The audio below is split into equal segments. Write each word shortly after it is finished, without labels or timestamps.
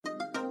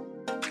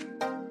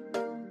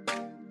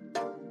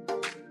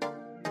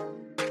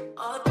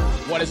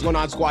What is going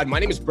on, squad? My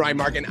name is Brian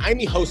Mark, and I'm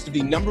the host of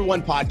the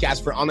 #1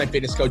 podcast for online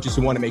fitness coaches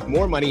who want to make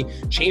more money,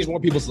 change more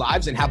people's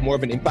lives, and have more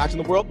of an impact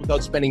in the world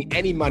without spending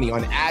any money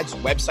on ads,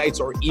 websites,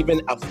 or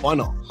even a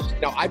funnel.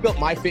 Now, I built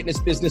my fitness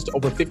business to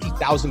over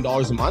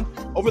 $50,000 a month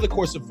over the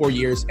course of 4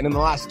 years. And in the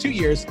last 2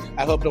 years,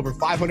 I helped over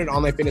 500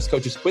 online fitness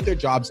coaches quit their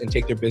jobs and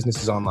take their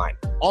businesses online.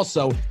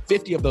 Also,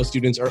 50 of those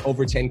students are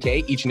over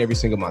 10K each and every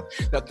single month.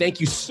 Now, thank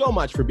you so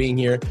much for being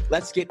here.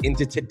 Let's get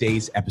into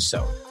today's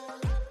episode.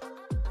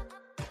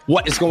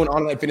 What is going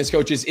on, online fitness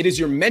coaches? It is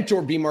your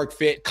mentor, B Mark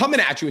Fit, coming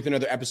at you with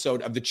another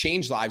episode of the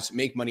Change Lives,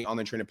 Make Money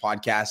Online Trainer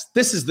podcast.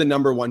 This is the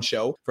 #1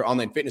 show for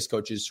online fitness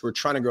coaches who are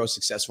trying to grow a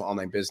successful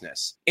online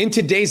business. In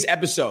today's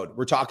episode,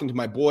 we're talking to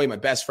my boy, my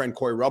best friend,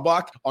 Corey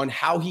Roebuck, on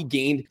how he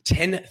gained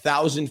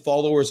 10,000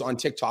 followers on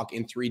TikTok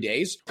in 3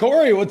 days.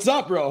 Corey, what's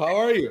up, bro? How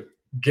are you?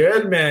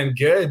 Good, man.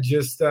 Good.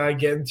 Just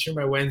getting through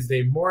my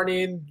Wednesday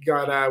morning.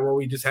 Got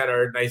we just had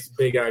our nice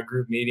big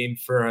group meeting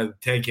for the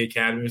 10K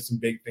Academy with some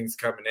big things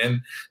coming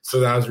in. So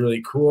that was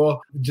really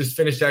cool. Just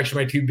finished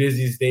actually my 2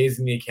 busiest days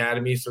in the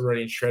Academy. So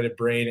running Shredded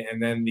Brain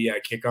and then the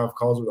kickoff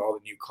calls with all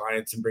the new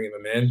clients and bringing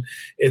them in.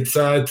 It's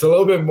a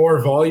little bit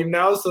more volume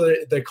now, so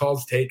the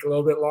calls take a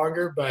little bit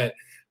longer, but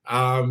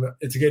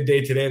it's a good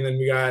day today. And then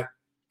I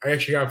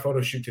actually got a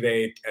photo shoot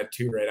today at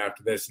 2 right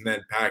after this, and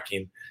then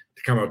packing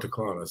to come out to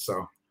Kelowna.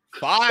 So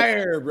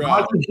fire, bro.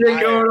 Lots of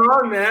shit going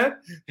on, man.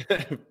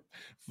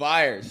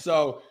 Fire.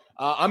 So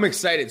I'm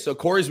excited. So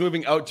Corey's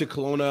moving out to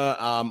Kelowna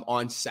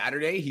on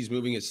Saturday. He's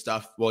moving his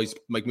stuff. Well, he's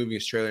like moving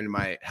his trailer into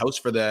my house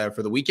for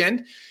the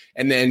weekend.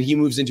 And then he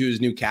moves into his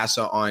new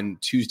casa on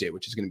Tuesday,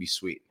 which is going to be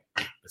sweet.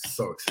 It's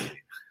so exciting.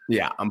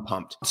 Yeah, I'm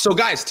pumped. So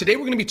guys, today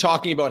we're going to be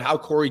talking about how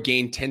Corey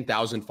gained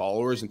 10,000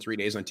 followers in 3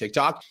 days on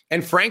TikTok.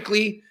 And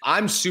frankly,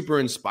 I'm super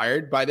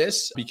inspired by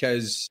this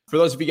because for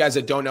those of you guys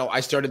that don't know, I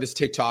started this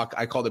TikTok.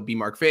 I called it B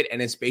Mark Fit,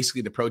 and it's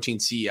basically the protein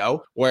CEO,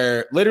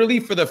 where literally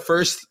for the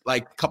first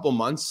couple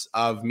months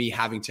of me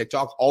having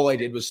TikTok, all I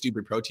did was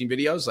stupid protein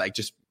videos, like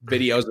just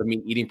videos of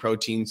me eating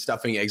protein,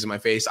 stuffing eggs in my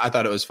face. I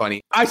thought it was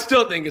funny. I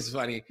still think it's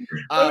funny.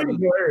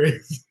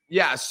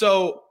 Yeah,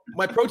 so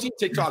my protein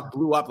TikTok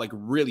blew up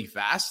really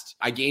fast.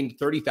 I gained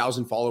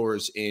 30,000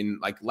 followers in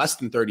less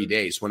than 30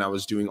 days when I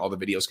was doing all the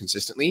videos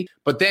consistently.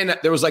 But then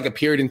there was a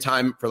period in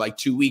time for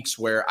 2 weeks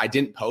where I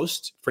didn't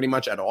post pretty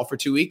much at all for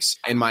 2 weeks,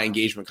 and my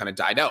engagement kind of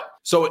died out.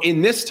 So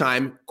in this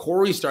time,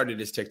 Corey started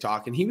his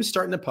TikTok and he was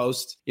starting to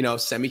post,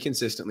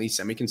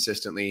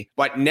 semi-consistently.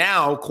 But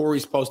now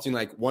Corey's posting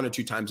 1 or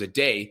 2 times a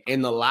day.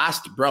 In the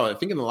last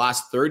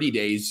 30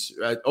 days,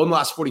 in the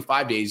last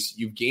 45 days,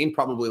 you've gained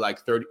probably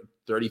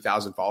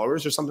 30,000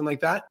 followers or something like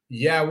that.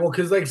 Yeah, well,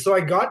 because so I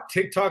got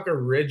TikTok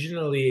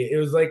originally. It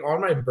was on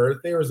my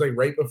birthday. It was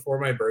right before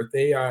my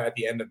birthday at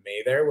the end of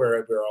May there,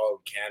 where we were all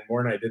in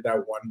Canmore, and I did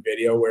that one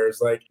video where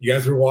it's you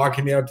guys were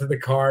walking me out to the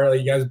car,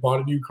 you guys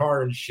bought a new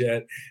car and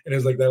shit, and it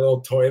was that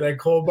little toy that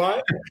Cole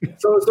bought.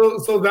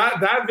 so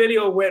that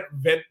video went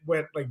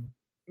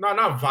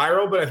not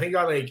viral, but I think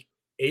got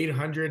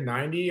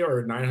 890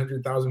 or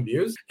 900,000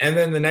 views. And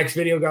then the next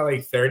video got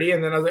 30.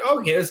 And then I was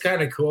okay, that's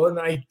kind of cool. And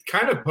then I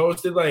kind of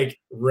posted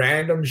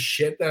random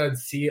shit that I'd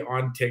see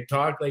on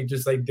TikTok,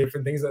 just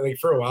different things that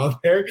for a while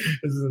there,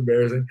 this is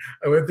embarrassing.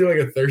 I went through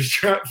a thirst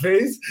trap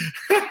phase.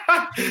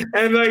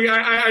 And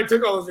I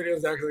took all those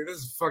videos actually. This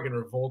is fucking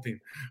revolting.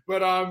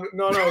 But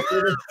no.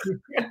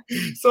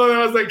 So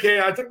I was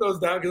hey, I took those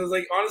down because I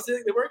was honestly,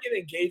 they weren't getting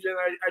engagement.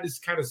 I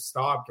just kind of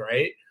stopped,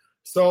 right?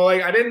 So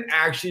I didn't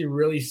actually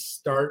really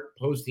start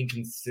posting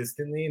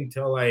consistently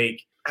until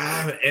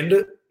end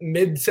of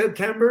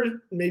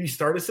mid-September, maybe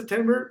start of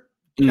September.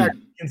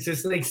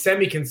 Consistently,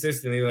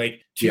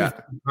 semi-consistently, 2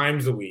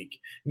 times a week.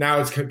 Now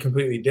it's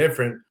completely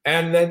different.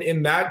 And then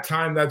in that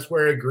time, that's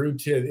where it grew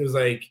to, it was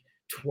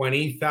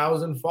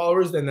 20,000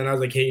 followers. And then I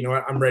was hey, you know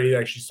what? I'm ready to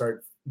actually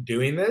start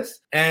doing this.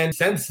 And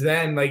since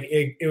then,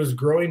 it was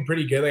growing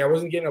pretty good. I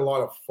wasn't getting a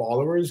lot of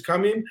followers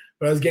coming,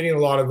 but I was getting a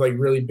lot of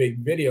really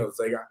big videos.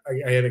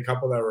 I had a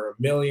couple that were 1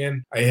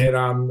 million. I had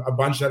a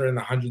bunch that are in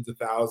the hundreds of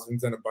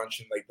thousands and a bunch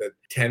in the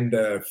 10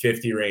 to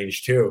 50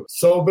 range too.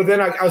 So, but then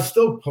I was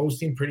still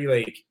posting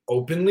pretty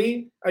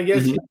openly, I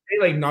guess,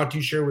 not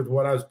too sure with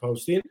what I was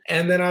posting.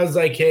 And then I was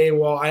hey,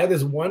 well, I had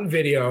this one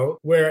video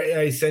where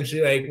I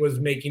essentially was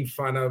making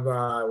fun of,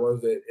 what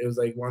was it? It was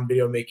one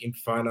video making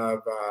fun of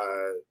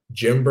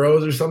gym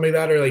bros or something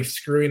like that, or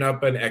screwing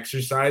up an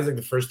exercise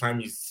the first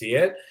time you see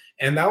it.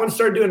 And that one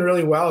started doing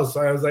really well.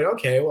 So I was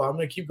okay, well, I'm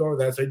going to keep going with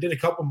that. So I did a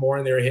couple more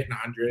and they were hitting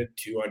 100,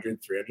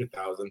 200,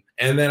 300,000.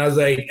 And then I was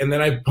and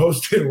then I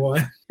posted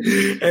one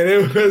and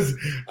it was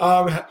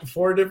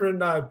 4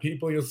 different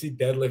people you'll see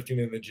deadlifting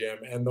in the gym.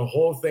 And the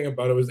whole thing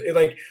about it was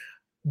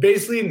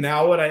basically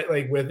now what I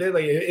with it,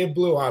 it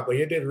blew up.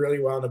 It did really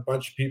well. And a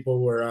bunch of people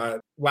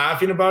were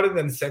laughing about it,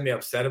 then sent me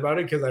upset about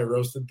it because I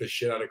roasted the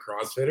shit out of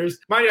CrossFitters.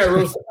 Mind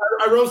you,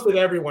 I roasted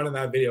everyone in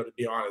that video, to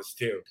be honest,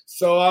 too.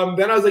 So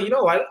then I was like, you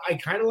know what? I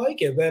kind of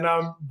like it. Then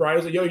Brian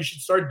was like, yo, you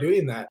should start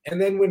doing that. And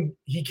then when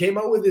he came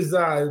out with his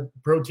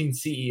protein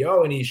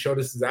CEO and he showed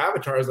us his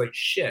avatar, I was like,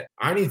 shit,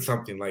 I need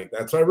something like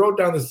that. So I wrote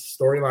down this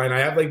storyline. I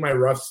have like my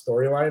rough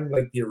storyline,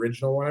 like the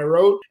original one I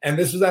wrote. And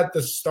this was at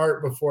the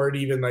start before it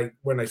even like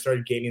when I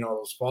started gaining all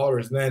those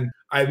followers. And then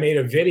I made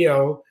a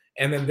video,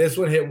 and then this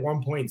one hit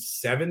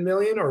 1.7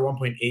 million or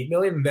 1.8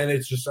 million. And then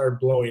it just started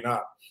blowing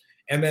up.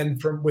 And then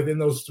from within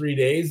those 3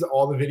 days,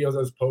 all the videos I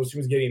was posting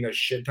was getting a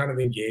shit ton of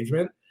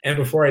engagement. And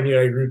before I knew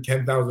it, I grew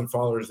 10,000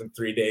 followers in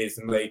 3 days.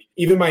 And like,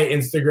 even my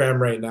Instagram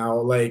right now,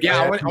 like, yeah,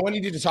 I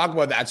wanted you to talk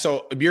about that.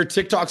 So your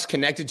TikTok's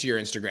connected to your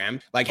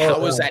Instagram. Like,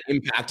 how has that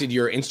impacted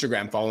your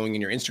Instagram following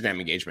and your Instagram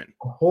engagement?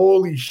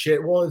 Holy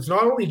shit. Well, it's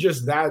not only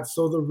just that.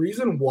 So the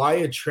reason why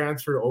it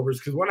transferred over is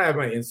because when I have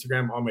my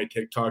Instagram on my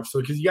TikTok.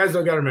 So because you guys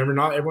don't got to remember,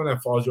 not everyone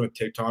that follows you on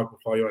TikTok will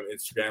follow you on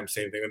Instagram.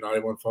 Same thing. And not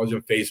everyone follows you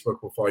on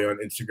Facebook will follow you on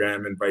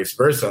Instagram and vice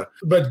versa.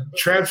 But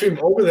transferring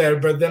over there,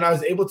 but then I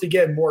was able to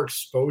get more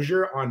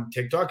exposure on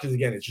TikTok because,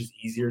 again, it's just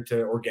easier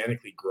to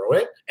organically grow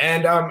it.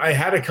 And I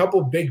had a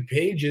couple big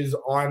pages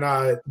on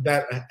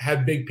that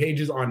had big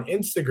pages on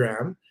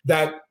Instagram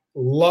that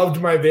loved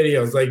my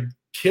videos, like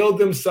killed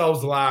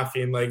themselves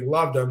laughing, like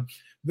loved them.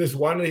 This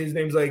one, his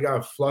name's like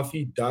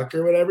Fluffy Duck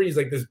or whatever. He's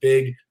like this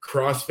big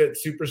CrossFit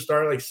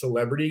superstar, like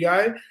celebrity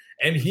guy.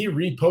 And he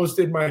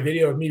reposted my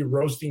video of me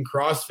roasting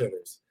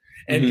CrossFitters.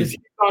 And because he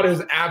thought it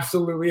was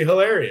absolutely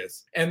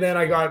hilarious. And then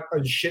I got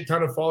a shit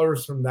ton of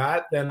followers from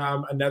that. Then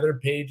another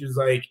page is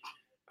like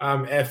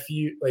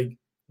FU,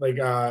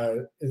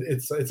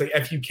 it's like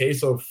FUK,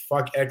 so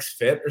fuck X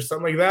fit or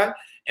something like that.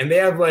 And they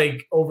have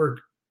like over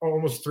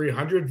almost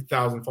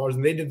 300,000 followers,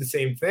 and they did the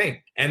same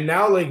thing. And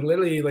now, like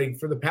literally, like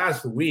for the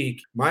past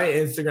week, my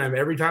Instagram,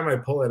 every time I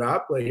pull it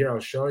up, like here, I'll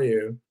show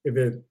you if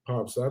it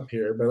pops up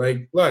here. But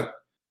like, look,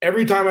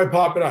 every time I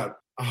pop it up,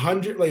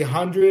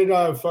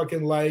 100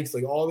 fucking likes,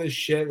 like all this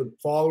shit, like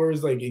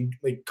followers, like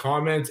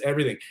comments,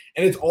 everything,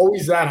 and it's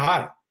always that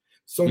high.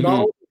 So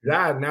not only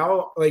that,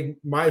 now like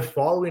my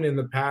following in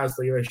the past,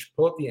 like I should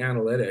pull up the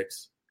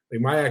analytics,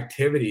 like my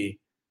activity,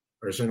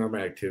 or sorry, not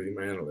my activity,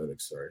 my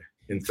analytics, sorry.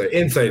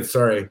 Insight,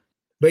 sorry.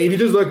 But if you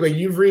just look, like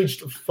you've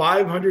reached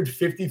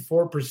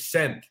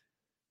 554%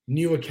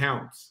 new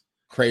accounts.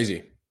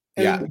 Crazy.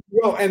 And,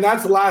 and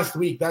that's last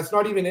week. That's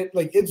not even it.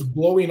 Like it's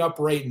blowing up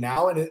right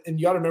now. And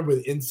you got to remember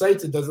with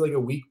Insights, it does it like a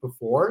week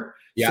before.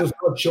 Yeah. So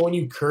it's showing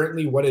you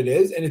currently what it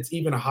is. And it's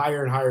even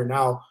higher and higher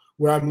now,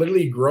 where I'm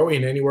literally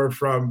growing anywhere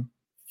from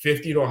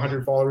 50 to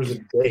 100 followers a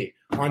day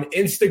on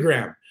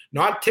Instagram,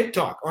 not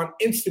TikTok, on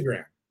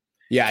Instagram.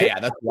 Yeah,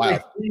 TikTok, that's wild.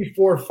 Like 300,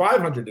 400,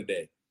 500 a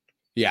day.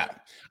 Yeah.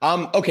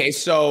 Okay.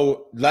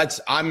 So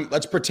let's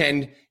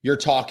pretend you're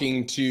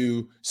talking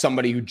to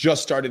somebody who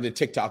just started a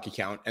TikTok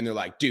account and they're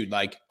like, dude,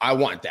 like, I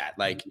want that.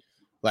 Like,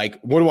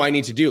 what do I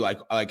need to do? Like,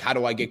 how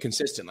do I get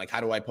consistent? Like,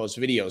 how do I post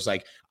videos?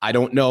 Like, I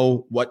don't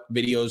know what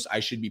videos I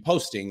should be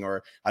posting,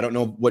 or I don't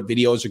know what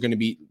videos are going to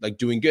be like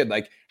doing good.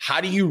 Like, how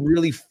do you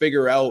really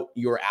figure out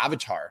your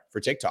avatar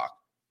for TikTok?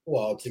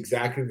 Well, it's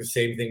exactly the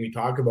same thing we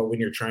talk about when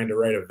you're trying to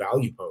write a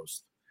value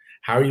post.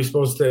 How are you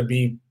supposed to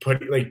be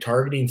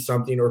targeting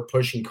something or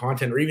pushing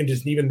content, or even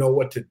just even know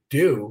what to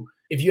do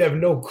if you have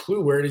no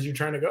clue where it is you're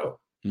trying to go?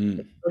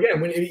 Again,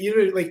 when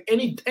you like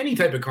any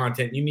type of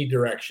content, you need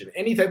direction.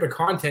 Any type of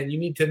content, you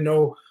need to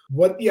know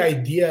what the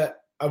idea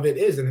of it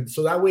is, and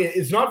so that way,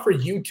 it's not for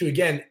you to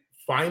again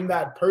find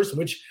that person,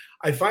 which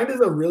I find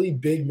is a really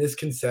big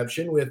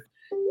misconception with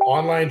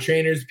online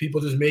trainers,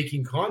 people just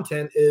making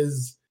content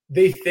is.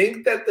 They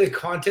think that the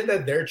content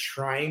that they're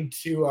trying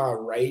to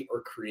write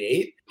or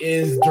create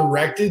is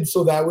directed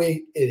so that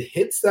way it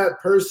hits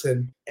that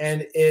person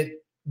and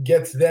it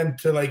gets them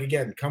to, like,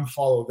 again, come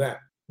follow them.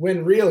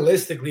 When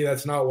realistically,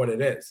 that's not what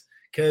it is.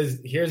 Because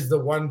here's the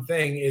one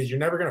thing is you're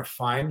never going to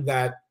find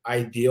that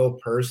ideal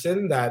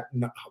person, that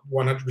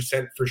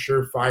 100% for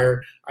sure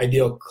fire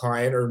ideal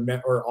client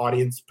or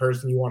audience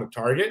person you want to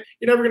target.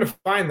 You're never going to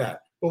find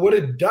that. But what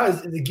it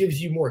does is it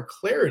gives you more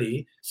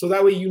clarity. So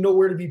that way you know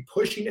where to be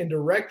pushing and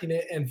directing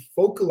it and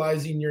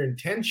focalizing your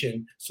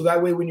intention. So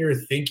that way when you're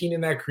thinking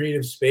in that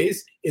creative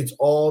space, it's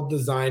all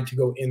designed to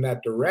go in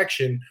that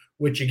direction,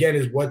 which again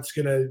is what's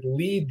going to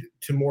lead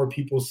to more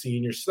people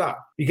seeing your stuff.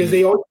 Because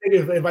they always think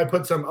if I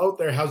put some out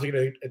there, how's it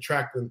going to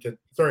attract them to,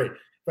 if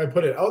I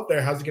put it out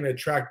there, how's it going to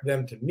attract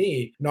them to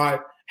me?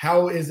 Not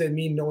how is it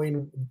me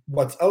knowing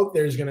what's out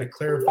there is going to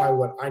clarify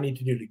what I need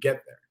to do to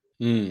get there.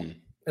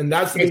 And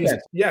that's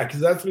because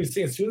that's what he's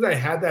saying. As soon as I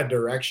had that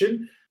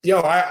direction,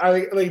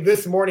 I like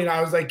this morning, I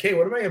was like, hey,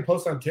 what am I going to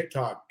post on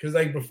TikTok? Because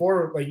like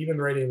before, like even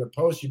writing the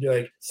post, you'd be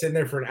like sitting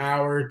there for an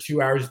hour,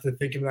 2 hours to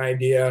think of an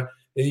idea.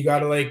 Then you got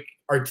to like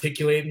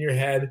articulate in your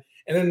head.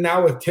 And then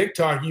now with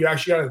TikTok, you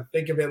actually got to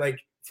think of it like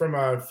from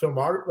a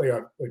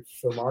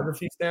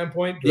filmography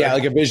standpoint. Yeah,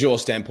 like a visual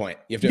standpoint.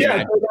 You have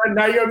to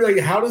now you gotta be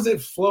like, how does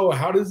it flow?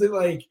 How does it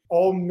like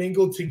all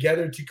mingle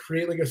together to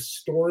create like a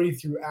story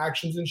through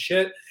actions and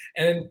shit?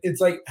 And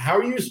it's like, how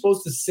are you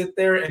supposed to sit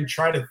there and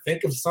try to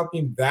think of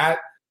something that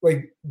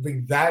like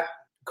that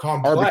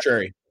complex.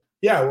 Arbitrary.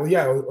 Yeah, well,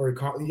 yeah,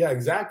 yeah,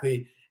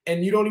 exactly.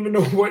 And you don't even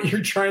know what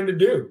you're trying to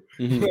do.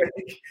 Mm-hmm.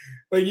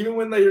 Like even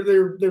when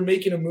they're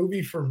making a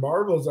movie for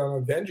Marvels on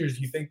Avengers,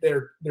 you think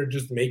they're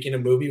just making a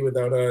movie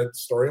without a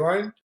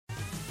storyline?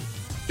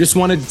 Just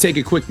wanted to take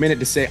a quick minute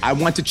to say, I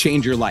want to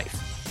change your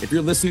life. If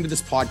you're listening to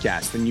this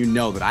podcast, then you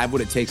know that I have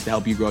what it takes to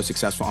help you grow a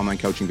successful online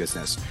coaching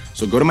business.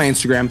 So go to my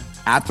Instagram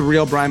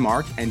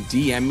 @TheRealBrianMark and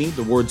DM me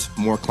the words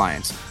more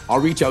clients. I'll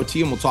reach out to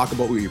you and we'll talk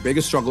about what your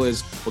biggest struggle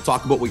is. We'll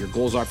talk about what your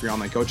goals are for your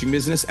online coaching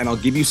business, and I'll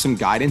give you some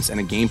guidance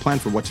and a game plan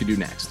for what to do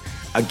next.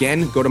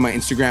 Again, go to my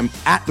Instagram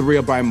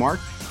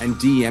 @TheRealBrianMark and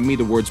DM me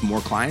the words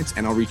more clients,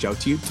 and I'll reach out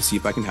to you to see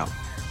if I can help.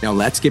 Now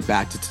let's get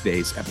back to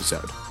today's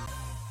episode.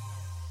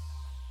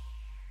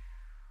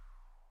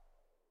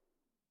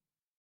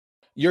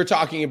 You're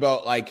talking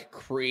about like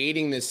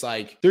creating this,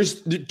 like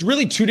there's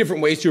really two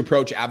different ways to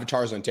approach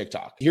avatars on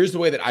TikTok. Here's the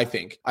way that I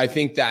think. I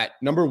think that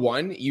number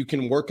one, you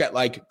can work at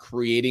like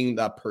creating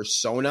the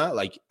persona,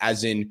 like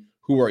as in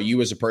who are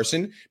you as a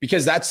person?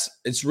 Because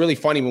it's really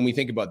funny when we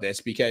think about this,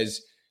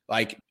 because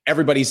like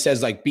everybody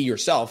says like be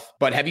yourself,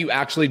 but have you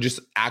actually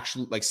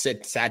like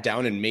sat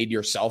down and made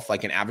yourself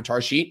like an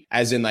avatar sheet?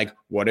 As in like,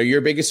 what are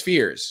your biggest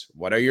fears?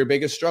 What are your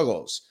biggest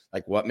struggles?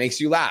 Like what makes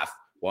you laugh?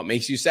 What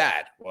makes you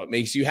sad? What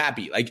makes you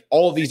happy? Like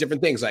all of these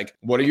different things. Like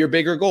what are your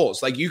bigger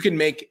goals? Like you can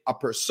make a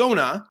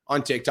persona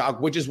on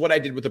TikTok, which is what I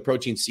did with the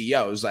Protein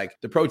CEO. Is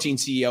like the Protein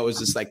CEO is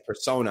this like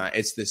persona.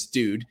 It's this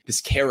dude,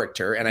 this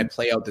character, and I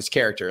play out this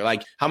character.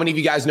 Like how many of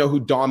you guys know who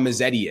Dom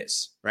Mazzetti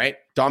is? Right?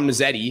 Dom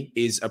Mazzetti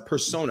is a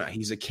persona.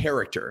 He's a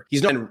character.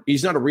 He's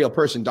not a real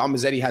person. Dom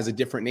Mazzetti has a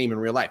different name in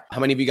real life.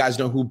 How many of you guys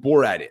know who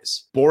Borat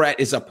is? Borat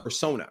is a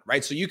persona,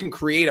 right? So you can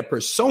create a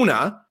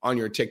persona on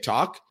your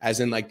TikTok,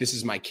 as in like, this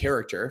is my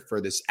character for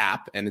this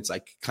app, and it's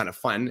like kind of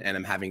fun, and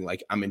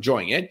I'm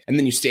enjoying it. And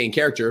then you stay in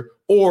character,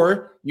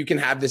 or you can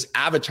have this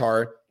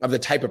avatar of the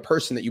type of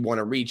person that you want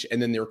to reach,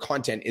 and then their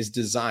content is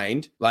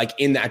designed like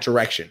in that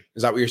direction.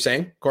 Is that what you're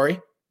saying,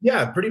 Corey?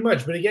 Yeah, pretty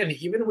much. But again,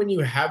 even when you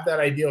have that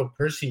ideal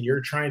person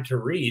you're trying to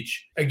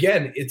reach,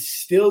 again, it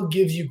still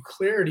gives you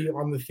clarity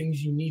on the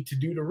things you need to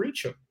do to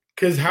reach them.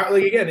 Because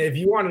again, if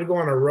you wanted to go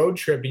on a road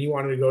trip and you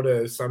wanted to go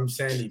to some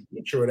sandy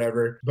beach or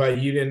whatever, but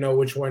you didn't know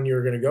which one you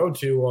were going to go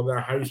to, well, then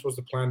how are you supposed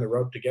to plan the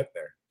road to get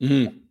there?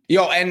 Mm-hmm.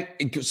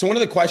 And so one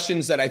of the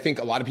questions that I think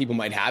a lot of people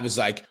might have is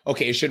like,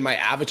 okay, should my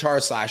avatar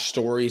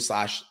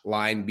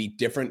 /story/line be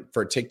different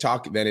for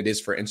TikTok than it is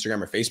for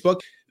Instagram or Facebook?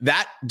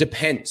 That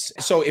depends.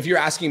 So if you're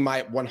asking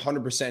my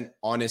 100%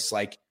 honest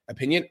like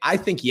opinion, I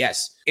think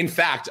yes. In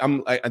fact,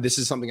 this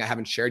is something I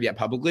haven't shared yet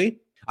publicly.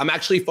 I'm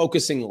actually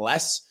focusing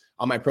less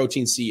on my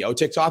Protein CEO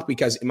TikTok,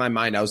 because in my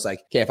mind, I was like,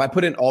 okay, if I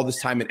put in all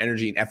this time and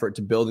energy and effort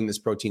to building this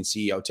Protein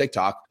CEO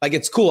TikTok, like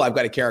it's cool. I've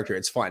got a character.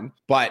 It's fun,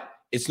 but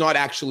it's not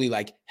actually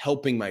like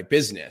helping my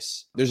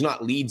business. There's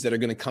not leads that are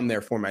going to come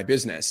there for my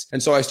business.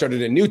 And so I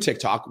started a new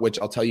TikTok, which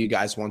I'll tell you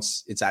guys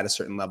once it's at a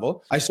certain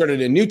level. I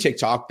started a new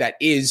TikTok that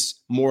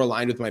is more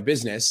aligned with my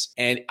business.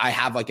 And I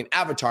have like an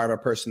avatar of a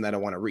person that I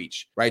want to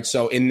reach, right?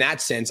 So in that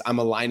sense, I'm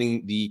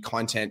aligning the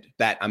content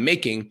that I'm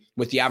making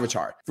with the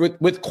avatar.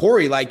 With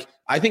Corey, like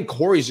I think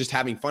Corey's just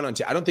having fun on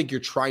TikTok. I don't think you're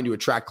trying to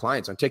attract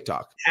clients on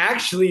TikTok.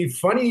 Actually,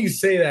 funny you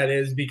say that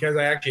is because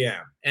I actually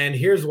am. And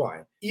here's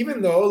why.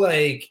 Even though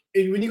like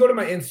when you go to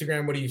my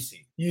Instagram, what do you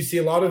see? You see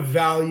a lot of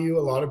value,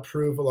 a lot of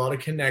proof, a lot of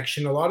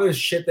connection, a lot of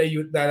shit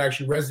that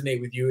actually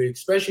resonate with you,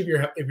 especially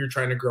if you're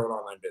trying to grow an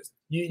online business.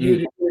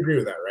 You agree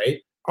with that, right?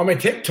 On my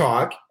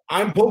TikTok,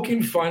 I'm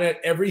poking fun at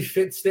every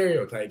fit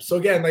stereotype. So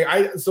again,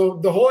 so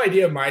the whole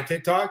idea of my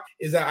TikTok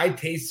is that I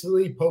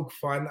tastefully poke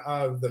fun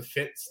of the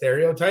fit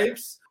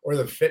stereotypes or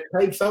the fit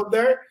types out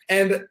there.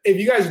 And if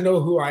you guys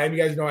know who I am,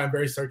 you guys know I'm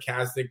very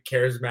sarcastic,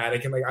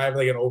 charismatic, and like I have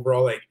like an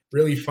overall like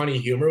really funny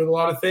humor with a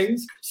lot of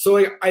things. So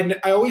like I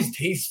always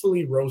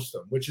tastefully roast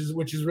them, which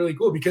is really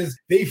cool because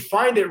they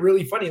find it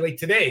really funny. Like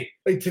today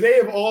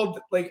of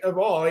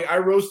all, I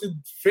roasted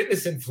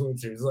fitness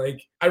influencers.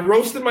 Like I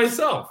roasted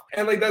myself.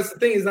 And like that's the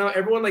thing is now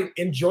everyone like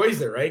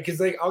enjoys it, right? Because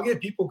like I'll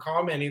get people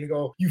commenting and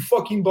go, "You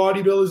fucking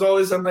bodybuilders," all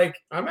this. I'm like,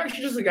 I'm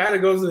actually just a guy that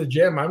goes to the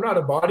gym. I'm not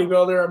a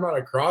bodybuilder. I'm not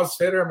a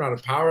CrossFitter. I'm not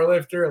a power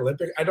lifter,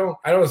 Olympic. I don't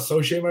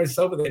associate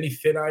myself with any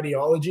fit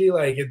ideology.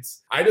 Like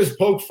I just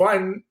poke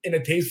fun in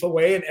a tasteful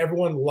way and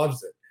everyone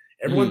loves it.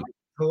 Everyone's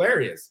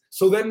hilarious.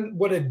 So then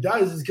what it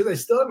does is because I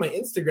still have my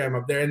Instagram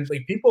up there and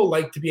like people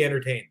like to be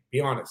entertained, be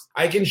honest.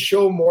 I can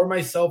show more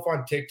myself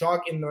on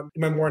TikTok in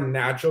my more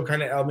natural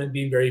kind of element,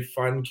 being very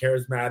fun,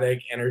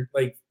 charismatic, and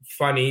like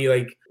funny.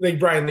 Like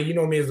Brian, like, you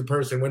know me as a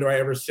person. When do I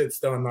ever sit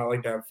still and not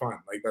like to have fun?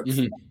 Like that's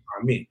on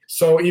me.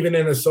 So even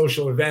in a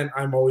social event,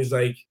 I'm always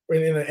like, or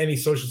in any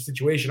social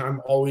situation, I'm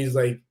always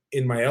like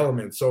in my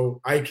element. So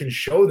I can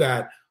show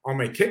that on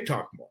my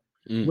TikTok more.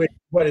 Which,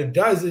 what it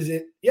does is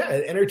it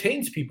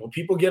entertains people.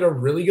 People get a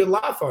really good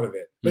laugh out of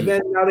it. But then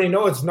now they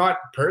know it's not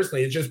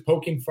personally, it's just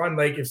poking fun.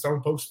 Like if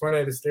someone pokes fun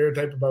at a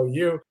stereotype about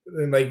you,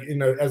 then like, you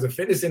know, as a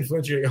fitness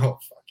influencer, you go, oh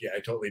fuck yeah, I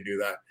totally do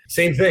that.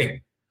 Same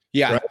thing.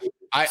 Yeah.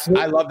 Right?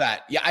 I love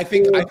that. Yeah. I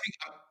think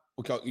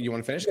Okay, you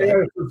want to finish? Yeah,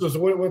 so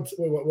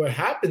what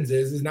happens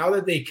is now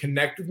that they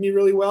connect with me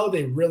really well,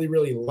 they really,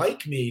 really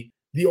like me.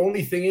 The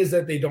only thing is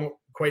that they don't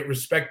quite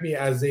respect me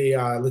as a,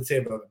 let's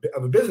say,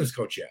 of a business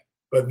coach yet.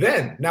 But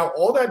then now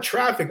all that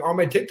traffic on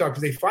my TikTok,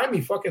 because they find me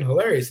fucking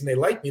hilarious and they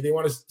like me, they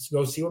want to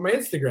go see what my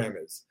Instagram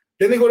is.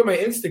 Then they go to my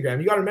Instagram.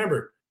 You got to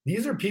remember,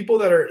 these are people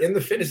that are in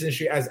the fitness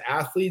industry as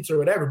athletes or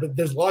whatever, but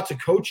there's lots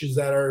of coaches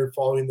that are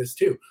following this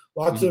too.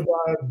 Lots of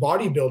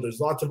bodybuilders,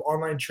 lots of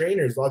online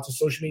trainers, lots of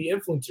social media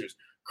influencers,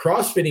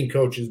 CrossFitting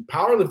coaches,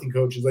 powerlifting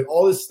coaches, like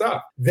all this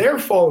stuff. They're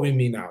following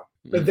me now.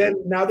 But then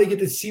now they get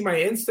to see my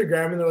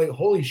Instagram and they're like,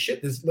 holy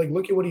shit, this, like,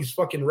 look at what he's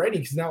fucking writing,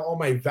 because now all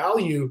my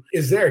value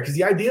is there. Because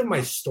the idea of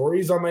my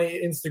stories on my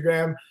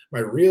Instagram,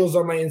 my reels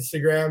on my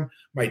Instagram,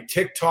 my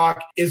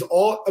TikTok is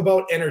all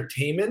about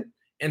entertainment.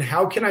 And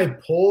how can I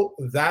pull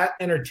that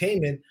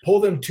entertainment, pull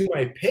them to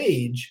my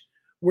page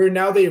where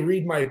now they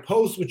read my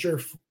posts, which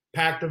are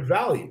packed of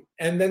value.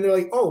 And then they're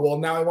like, oh, well,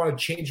 now I want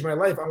to change my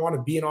life. I want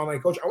to be an online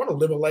coach. I want to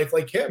live a life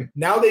like him.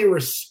 Now they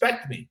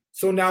respect me.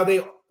 So now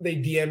they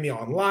DM me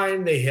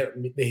online, they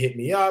hit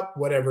me up,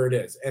 whatever it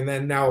is. And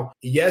then now,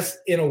 yes,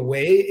 in a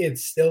way,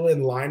 it's still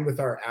in line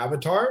with our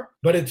avatar,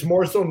 but it's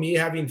more so me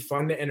having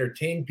fun to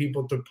entertain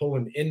people, to pull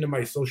them into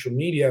my social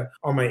media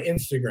on my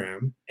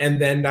Instagram. And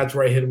then that's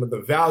where I hit them with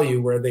the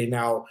value, where they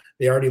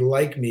already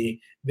like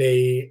me.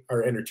 They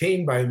are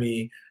entertained by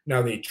me.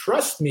 Now they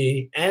trust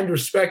me and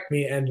respect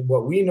me. And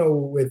what we know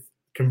with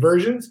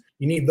conversions,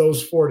 you need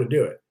those 4 to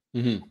do it.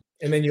 Mm-hmm.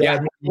 And then you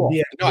add cool.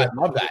 I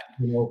love that.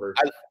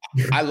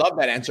 I love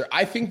that answer.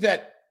 I think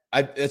that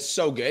it's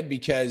so good,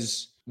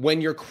 because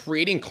when you're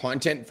creating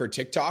content for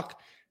TikTok,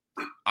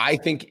 I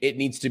think it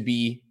needs to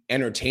be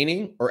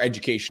entertaining or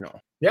educational.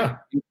 Yeah.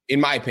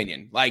 In my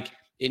opinion, like,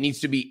 it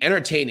needs to be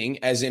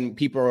entertaining, as in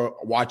people are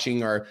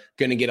watching are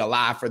going to get a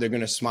laugh, or they're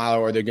going to smile,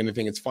 or they're going to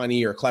think it's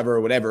funny or clever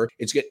or whatever.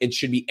 It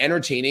should be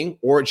entertaining,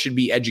 or it should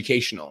be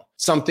educational.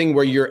 Something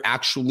where you're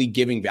actually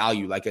giving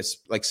value, like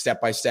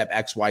step-by-step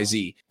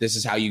XYZ. This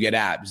is how you get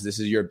abs. This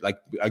is your, like,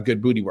 a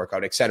good booty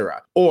workout,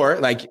 etc. Or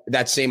like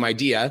that same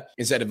idea,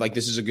 instead of like,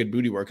 this is a good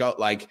booty workout,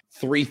 like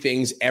 3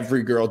 things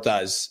every girl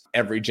does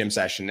every gym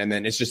session. And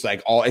then it's just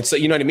like it's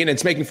like, you know what I mean?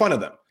 It's making fun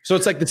of them. So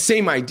it's like the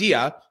same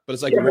idea, but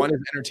it's like one is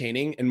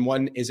entertaining and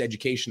one is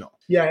educational.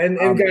 Yeah. And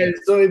guys,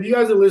 so if you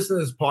guys are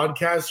listening to this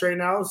podcast right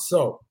now,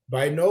 so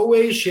by no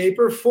way, shape,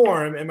 or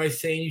form am I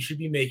saying you should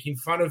be making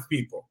fun of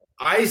people.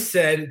 I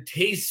said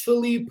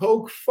tastefully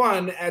poke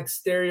fun at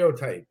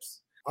stereotypes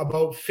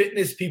about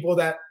fitness people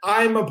that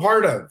I'm a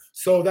part of.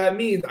 So that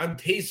means I'm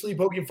tastefully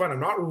poking fun. I'm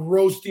not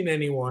roasting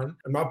anyone.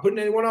 I'm not putting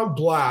anyone on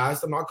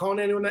blast. I'm not calling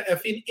anyone an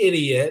effing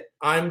idiot.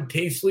 I'm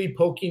tastefully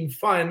poking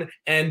fun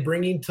and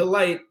bringing to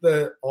light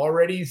the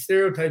already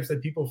stereotypes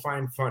that people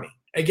find funny.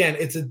 Again,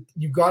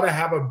 you got to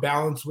have a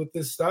balance with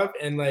this stuff,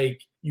 and like,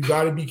 you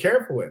got to be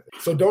careful with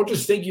it. So don't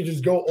just think you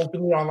just go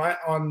openly online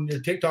on your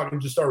TikTok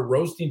and just start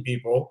roasting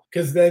people,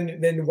 because then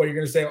what you're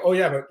going to say, oh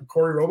yeah, but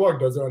Corey Robach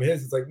does it on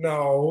his. It's like,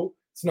 no,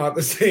 it's not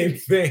the same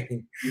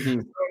thing.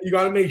 Mm-hmm. So you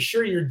got to make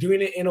sure you're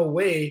doing it in a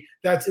way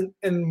that's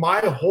and my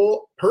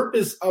whole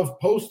purpose of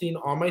posting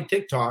on my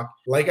TikTok,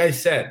 like I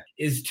said,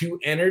 is to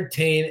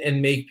entertain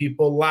and make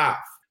people laugh.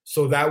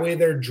 So that way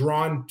they're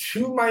drawn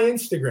to my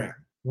Instagram,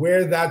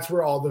 where that's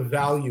where all the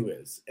value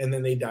is. And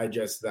then they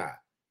digest that.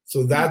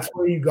 So that's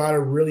where you got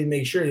to really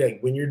make sure, like,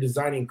 when you're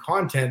designing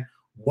content,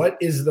 what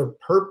is the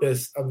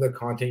purpose of the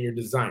content you're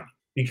designing?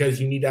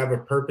 Because you need to have a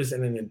purpose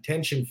and an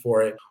intention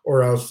for it,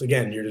 or else,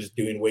 again, you're just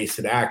doing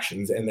wasted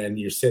actions, and then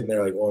you're sitting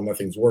there like, oh,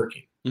 nothing's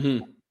working.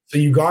 Mm-hmm. So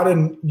you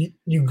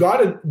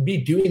gotta be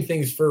doing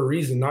things for a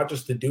reason, not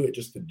just to do it,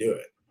 just to do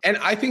it. And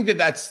I think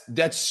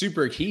that's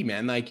super key,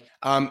 man. Like,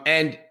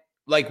 and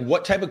like,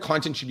 what type of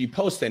content should you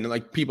post then? And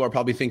like, people are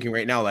probably thinking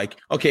right now, like,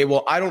 okay,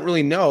 well, I don't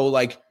really know.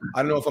 Like,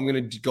 I don't know if I'm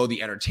going to go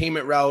the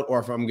entertainment route or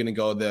if I'm going to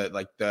go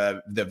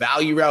the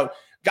value route.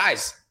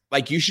 Guys,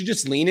 like, you should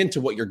just lean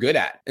into what you're good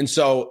at. And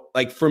so,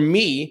 like, for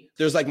me,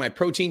 there's like my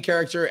protein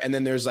character, and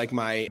then there's like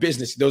my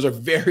business. Those are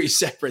very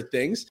separate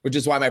things, which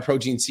is why my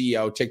protein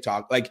CEO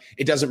TikTok, like,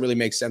 it doesn't really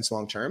make sense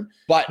long term.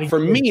 But for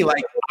me,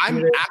 like,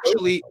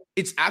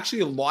 it's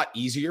actually a lot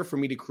easier for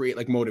me to create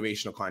like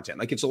motivational content.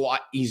 Like, it's a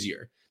lot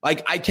easier.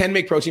 Like, I can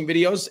make protein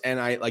videos, and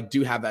I like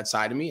do have that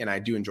side of me, and I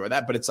do enjoy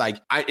that. But it's like,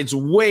 it's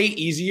way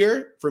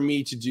easier for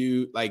me to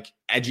do like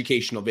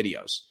educational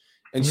videos.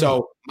 And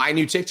so my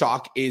new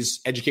TikTok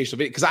is educational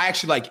video, because I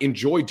actually like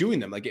enjoy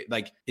doing them.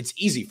 Like it's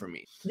easy for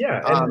me.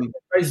 Yeah. And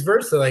vice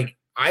versa. Like,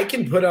 I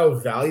can put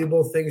out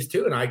valuable things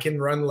too. And I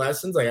can run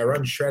lessons. Like, I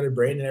run Shredded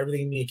Brain and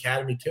everything in the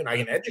academy too. And I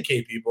can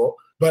educate people,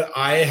 but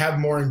I have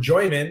more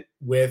enjoyment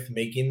with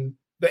making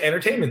the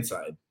entertainment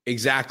side.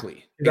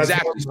 Exactly.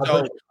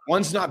 So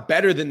one's not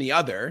better than the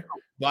other,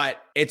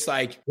 but it's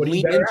like,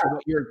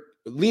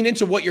 lean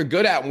into what you're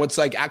good at and what's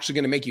like actually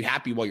going to make you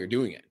happy while you're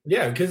doing it.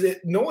 Yeah, because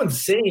no one's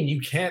saying you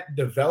can't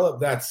develop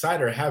that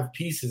side or have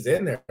pieces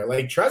in there.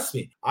 Like, trust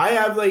me, I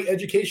have like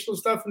educational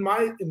stuff in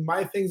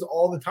my things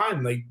all the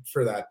time, like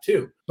for that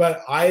too.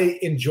 But I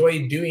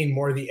enjoy doing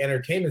more of the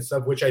entertainment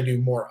stuff, which I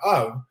do more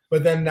of.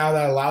 But then now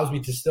that allows me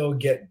to still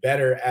get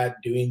better at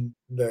doing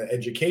the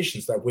education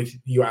stuff. Which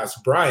you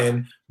asked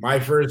Brian, my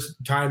first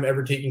time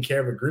ever taking care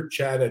of a group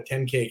chat at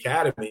 10K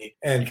Academy,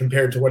 and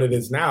compared to what it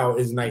is now,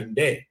 is night and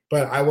day.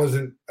 But I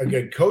wasn't a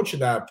good coach at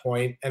that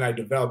point, and I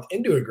developed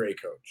into a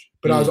great coach.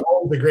 But I was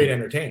always a great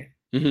entertainer.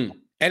 Mm-hmm.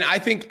 And I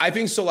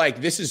think so, like,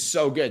 this is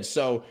so good.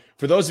 So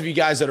for those of you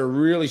guys that are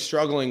really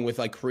struggling with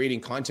like creating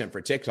content for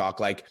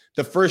TikTok, like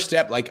the first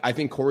step, like I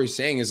think Corey's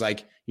saying, is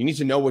like, you need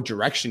to know what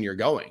direction you're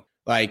going.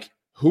 Like,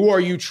 who are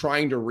you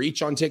trying to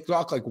reach on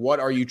TikTok? Like, what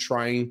are you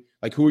trying,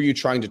 like, who are you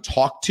trying to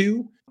talk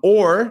to?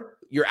 Or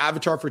your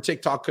avatar for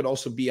TikTok could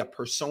also be a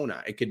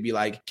persona. It could be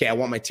like, okay, I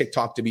want my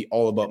TikTok to be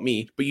all about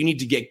me, but you need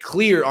to get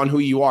clear on who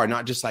you are,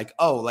 not just like,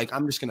 oh, like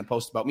I'm just going to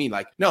post about me.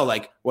 Like, no,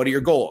 like, what are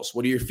your goals?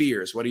 What are your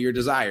fears? What are your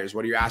desires?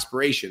 What are your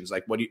aspirations?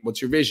 Like,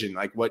 what's your vision?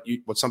 Like,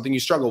 what's something you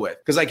struggle with?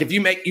 Because like, if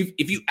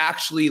you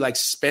actually like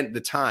spent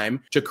the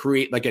time to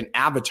create like an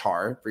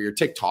avatar for your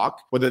TikTok,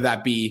 whether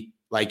that be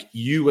like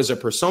you as a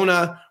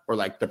persona or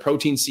like the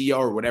protein CEO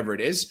or whatever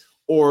it is,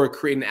 or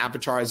create an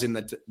avatar as in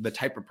the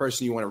type of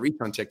person you want to reach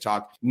on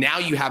TikTok. Now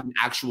you have an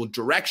actual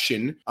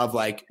direction of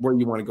like where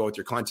you want to go with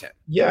your content.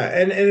 Yeah,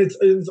 and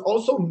it's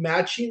also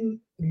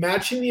matching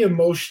the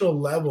emotional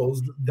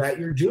levels that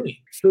you're doing.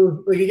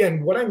 So like,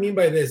 again, what I mean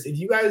by this, if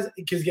you guys,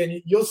 because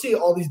again, you'll see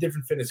all these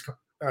different fitness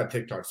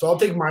TikToks. So I'll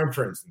take mine,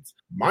 for instance.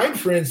 Mine,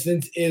 for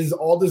instance, is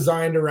all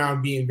designed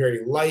around being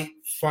very light,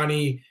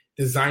 funny,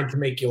 designed to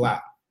make you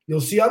laugh.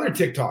 You'll see other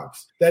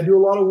TikToks that do a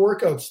lot of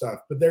workout stuff,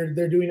 but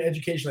they're doing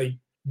education, like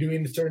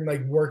doing certain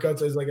like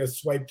workouts as like a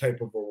swipe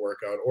type of a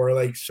workout, or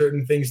like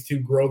certain things to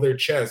grow their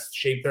chest,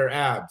 shape their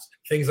abs,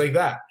 things like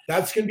that.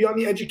 That's going to be on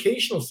the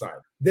educational side.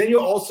 Then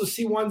you'll also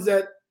see ones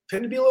that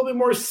tend to be a little bit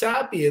more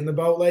sappy and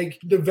about like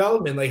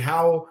development, like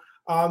how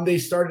they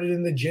started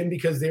in the gym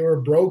because they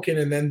were broken,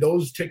 and then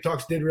those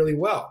TikToks did really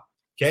well.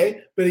 Okay.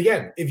 But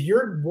again, if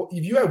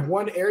you have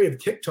one area of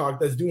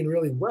TikTok that's doing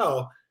really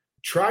well,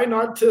 try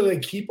not to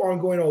like keep on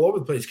going all over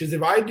the place. Because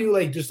if I do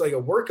like just like a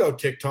workout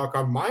TikTok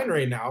on mine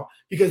right now,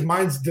 because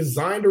mine's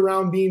designed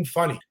around being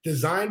funny,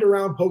 designed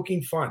around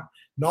poking fun,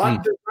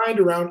 not designed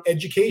around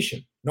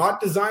education,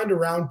 not designed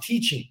around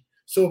teaching.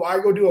 So if I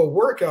go do a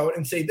workout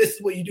and say, this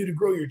is what you do to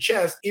grow your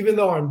chest, even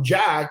though I'm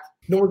jacked,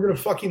 no one's going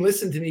to fucking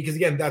listen to me. Because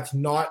again, that's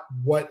not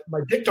what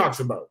my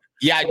TikTok's about.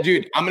 Yeah,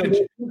 dude, I'm going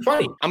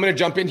to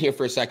jump in here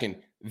for a second.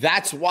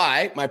 That's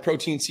why my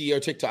Protein CEO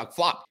TikTok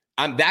flopped.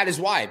 That is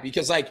why,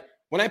 because like,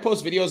 when I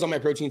post videos on my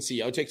Protein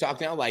CEO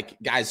TikTok now, like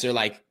guys, they're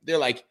like,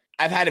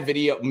 I've had a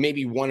video,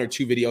 maybe 1 or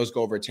 2 videos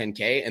go over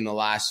 10K in the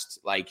last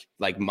like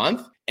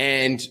month.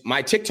 And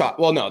my TikTok,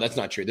 well, no, that's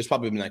not true. There's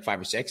probably been like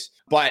 5 or 6,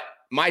 but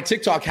my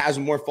TikTok has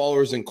more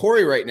followers than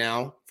Corey right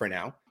now, for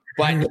now.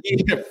 But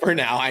for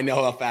now, I know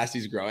how fast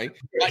he's growing.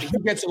 But he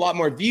gets a lot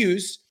more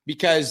views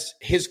because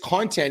his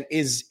content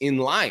is in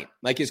line.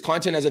 Like his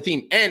content has a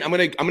theme. And I'm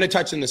gonna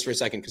touch on this for a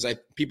second because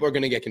people are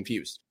gonna get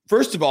confused.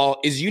 First of all,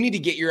 is you need to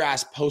get your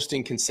ass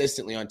posting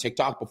consistently on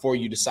TikTok before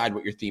you decide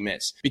what your theme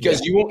is.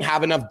 Because you won't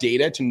have enough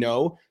data to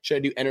know, should I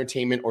do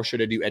entertainment or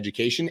should I do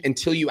education,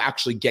 until you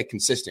actually get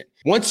consistent.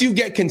 Once you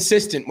get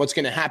consistent, what's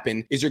gonna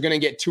happen is you're gonna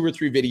get 2 or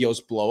 3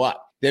 videos blow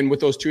up. Then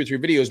with those 2 or 3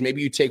 videos,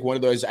 maybe you take one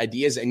of those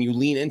ideas and you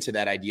lean into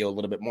that idea a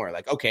little bit more.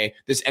 Like, okay,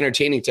 this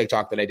entertaining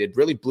TikTok that I did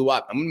really blew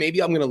up.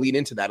 Maybe I'm going to lean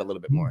into that a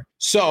little bit more.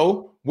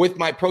 So with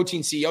my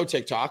Protein CEO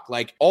TikTok,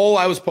 like all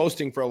I was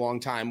posting for a long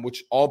time,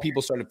 which all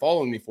people started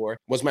following me for,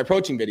 was my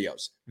protein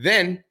videos.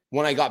 Then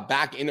when I got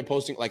back into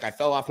posting, like I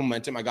fell off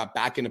momentum, I got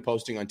back into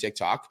posting on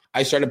TikTok.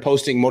 I started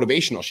posting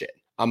motivational shit.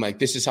 I'm like,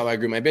 this is how I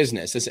grew my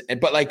business.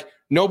 But like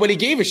nobody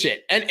gave a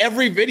shit. And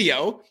every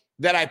video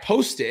that I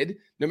posted,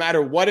 no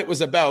matter what it was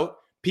about,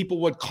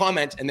 people would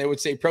comment and they would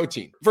say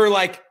protein for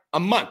like a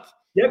month.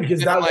 Yeah,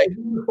 because that's like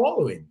you're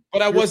following.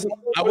 But I wasn't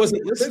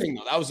listening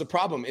though. That was the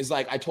problem. Is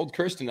like I told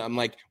Kirsten, I'm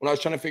like, when I was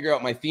trying to figure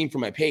out my theme for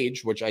my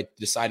page, which I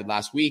decided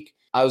last week,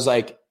 I was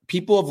like,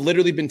 people have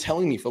literally been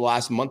telling me for the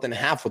last month and a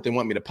half what they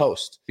want me to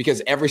post,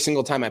 because every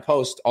single time I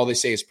post, all they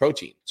say is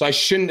protein. So I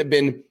shouldn't have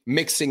been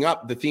mixing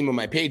up the theme of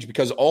my page,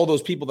 because all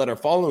those people that are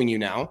following you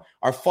now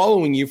are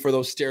following you for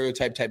those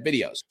stereotype type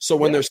videos. So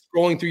when they're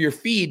scrolling through your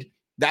feed,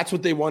 that's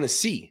what they want to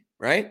see,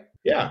 right?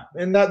 Yeah,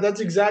 and that's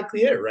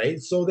exactly it,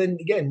 right? So then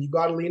again, you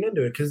got to lean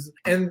into it,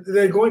 and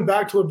then going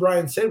back to what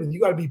Brian said, you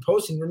got to be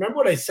posting. Remember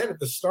what I said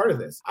at the start of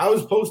this? I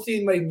was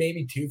posting like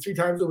maybe 2-3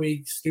 times a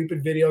week,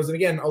 stupid videos, and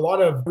again, a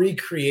lot of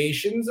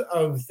recreations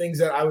of things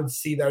that I would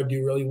see that would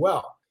do really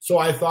well. So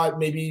I thought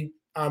maybe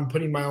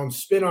putting my own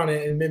spin on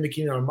it and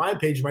mimicking it on my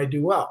page might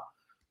do well.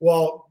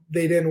 Well,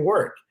 they didn't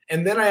work.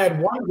 And then I had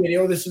one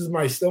video. This is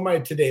my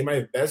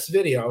best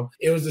video.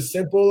 It was a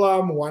simple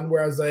one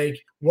where I was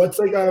like, what's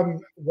like a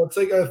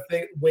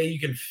way you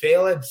can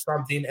fail at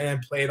something and then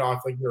play it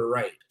off like you're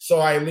right. So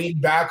I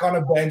leaned back on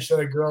a bench that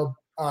a girl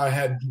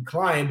had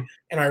declined,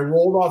 and I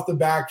rolled off the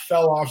back,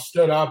 fell off,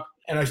 stood up,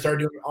 and I started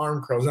doing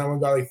arm curls. And I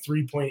got like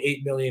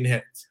 3.8 million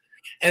hits.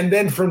 And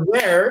then from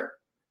there,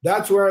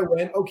 that's where I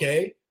went,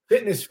 okay,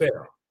 fitness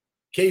fail.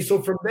 Okay,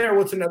 so from there,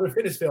 what's another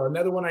fitness fail?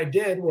 Another one I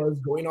did was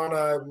going on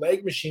a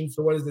leg machine.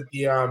 So what is it?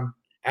 The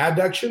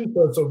adduction.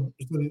 So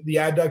the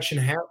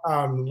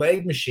adduction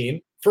leg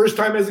machine. First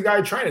time as a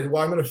guy trying it.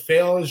 Well, I'm going to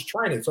fail as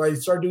trying it. So I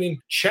started doing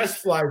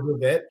chest flies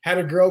with it. Had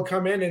a girl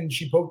come in and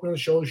she poked me on the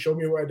shoulder, showed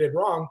me what I did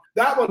wrong.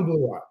 That one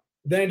blew up.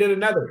 Then I did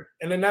another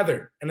and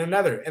another and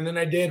another. And then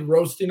I did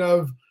roasting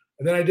of,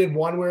 and then I did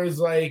one where it's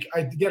like,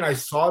 I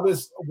saw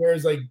this where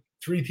it's like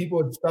 3 people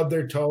would stub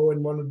their toe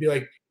and one would be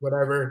like,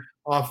 whatever,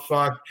 oh,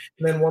 fuck.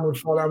 And then one would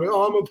fall down, like,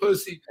 oh, I'm a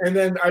pussy. And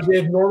then I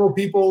did normal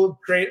people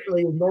trainers,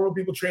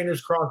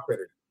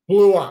 CrossFitters.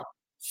 Blew up.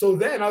 So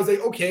then I was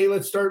like, okay,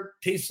 let's start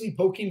tastefully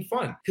poking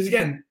fun. Because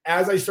again,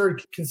 as I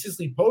started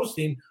consistently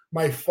posting,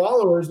 my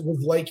followers was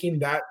liking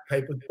that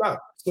type of stuff.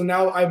 So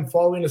now I'm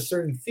following a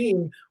certain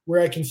theme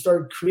where I can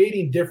start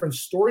creating different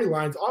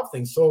storylines off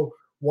things. So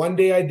one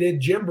day I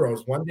did gym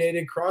bros. One day I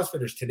did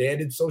CrossFitters. Today I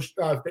did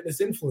social fitness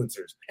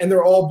influencers. And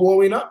they're all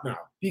blowing up now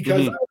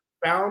because I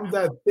found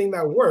that thing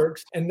that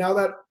works. And now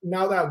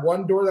that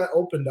one door that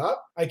opened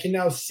up, I can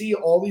now see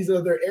all these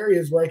other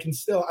areas where I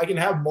can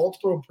have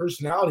multiple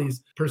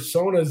personalities,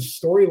 personas,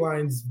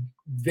 storylines,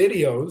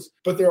 videos,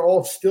 but they're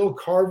all still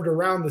carved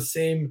around the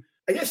same,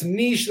 I guess,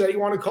 niche that you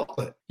want to call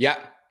it. Yeah.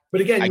 But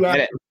again, you have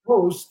to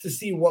post to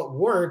see what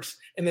works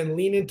and then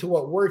lean into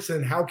what works.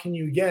 And how can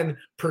you, again,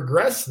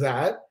 progress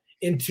that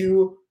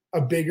into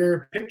a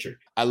bigger picture?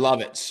 I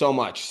love it so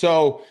much.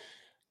 So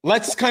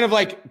let's kind of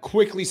like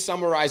quickly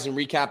summarize and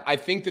recap. I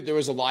think that there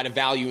was a lot of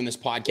value in this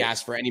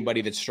podcast for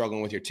anybody that's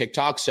struggling with your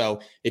TikTok.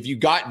 So if you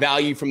got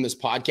value from this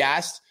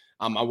podcast,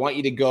 I want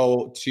you to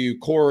go to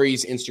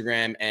Corey's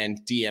Instagram and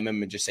DM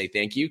him and just say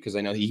thank you, because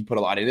I know he put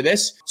a lot into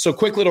this. So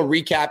quick little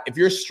recap. If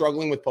you're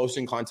struggling with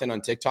posting content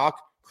on TikTok,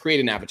 create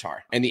an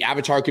avatar. And the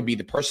avatar could be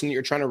the person that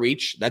you're trying to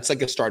reach. That's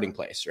like a starting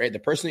place, right? The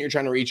person that you're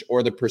trying to reach,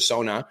 or the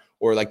persona,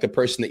 or like the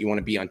person that you want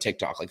to be on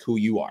TikTok, like who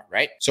you are,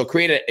 right? So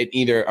create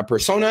either a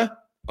persona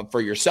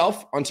for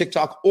yourself on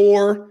TikTok,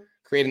 or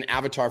create an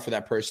avatar for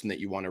that person that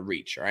you want to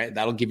reach. All right.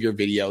 That'll give your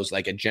videos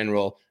like a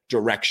general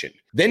direction.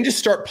 Then just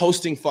start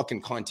posting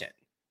fucking content.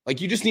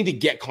 Like, you just need to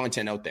get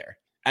content out there.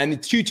 And the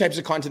 2 types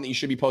of content that you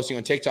should be posting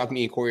on TikTok,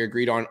 me and Corey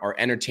agreed on, are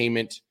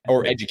entertainment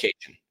or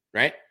education,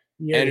 right?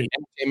 Yeah.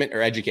 Entertainment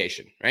or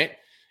education, right?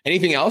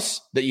 Anything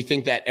else that you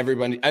think that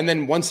everybody, and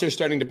then once they're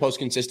starting to post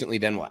consistently,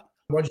 then what?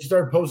 Once you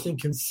start posting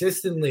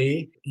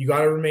consistently, you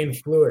got to remain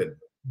fluid.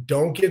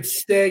 Don't get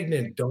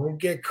stagnant. Don't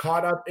get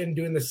caught up in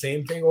doing the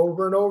same thing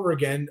over and over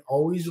again.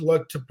 Always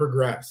look to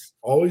progress.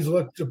 Always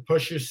look to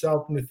push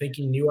yourself into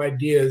thinking new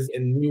ideas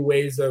and new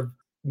ways of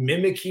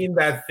mimicking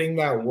that thing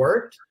that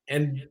worked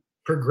and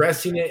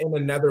progressing it in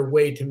another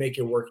way to make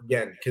it work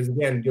again. Because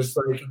again, just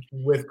like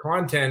with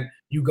content,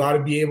 you got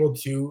to be able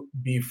to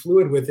be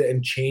fluid with it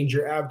and change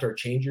your avatar,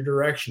 change your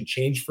direction,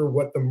 change for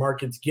what the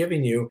market's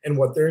giving you and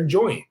what they're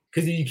enjoying.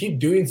 Because if you keep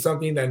doing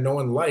something that no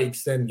one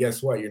likes, then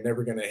guess what? You're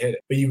never going to hit it.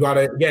 But you got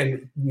to,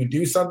 again, you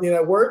do something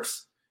that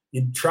works,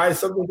 you try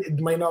something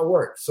that might not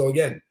work. So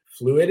again,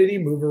 fluidity,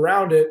 move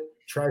around it,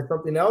 try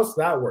something else,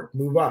 that worked,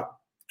 move up.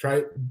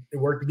 Try it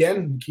worked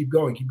again, keep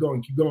going.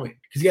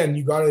 Because again,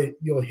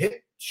 you'll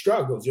hit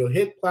struggles, you'll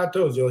hit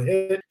plateaus, you'll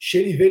hit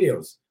shitty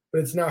videos. But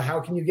it's now, how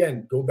can you,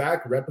 again, go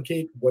back,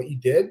 replicate what you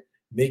did,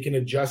 make an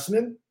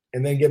adjustment,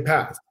 and then get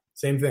past.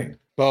 Same thing.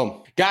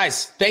 Boom.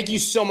 Guys, thank you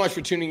so much for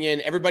tuning in.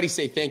 Everybody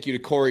say thank you to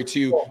Corey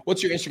too.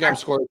 What's your Instagram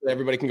score so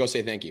everybody can go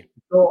say thank you?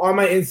 So on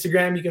my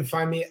Instagram, you can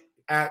find me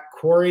at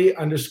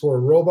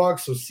Corey_Robach.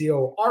 So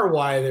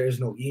CORY, there is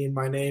no E in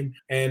my name.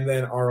 And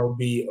then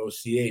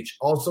ROBOCH.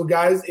 Also,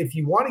 guys, if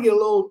you want to get a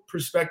little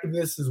perspective of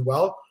this as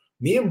well,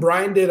 me and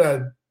Brian did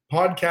a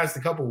podcast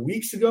a couple of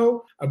weeks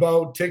ago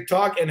about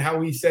TikTok and how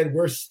we said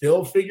we're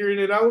still figuring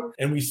it out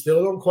and we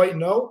still don't quite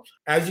know.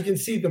 As you can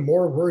see, the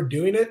more we're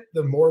doing it,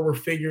 the more we're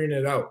figuring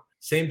it out.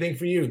 Same thing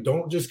for you.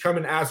 Don't just come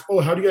and ask, oh,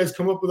 how do you guys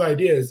come up with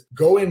ideas?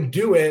 Go and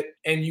do it,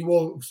 and you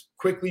will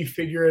quickly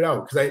figure it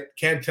out. Because I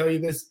can't tell you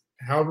this,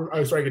 I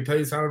can tell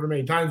you this however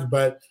many times,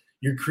 but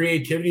your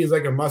creativity is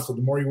like a muscle.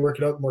 The more you work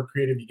it out, the more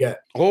creative you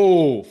get.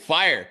 Oh,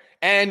 fire.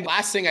 And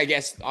last thing, I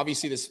guess,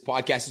 obviously this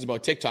podcast is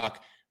about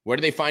TikTok. Where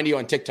do they find you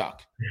on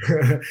TikTok?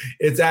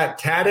 It's at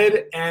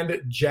Tatted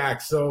and Jack.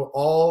 So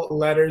all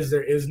letters,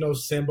 there is no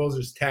symbols.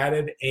 There's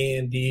Tatted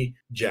and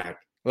Jack.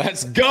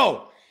 Let's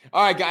go.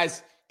 All right,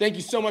 guys. Thank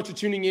you so much for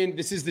tuning in.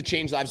 This is the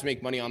Change Lives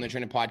Make Money Online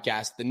Training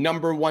Podcast, the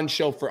 #1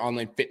 show for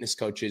online fitness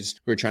coaches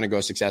who are trying to grow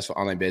a successful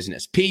online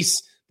business.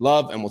 Peace,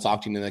 love, and we'll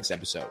talk to you in the next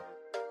episode.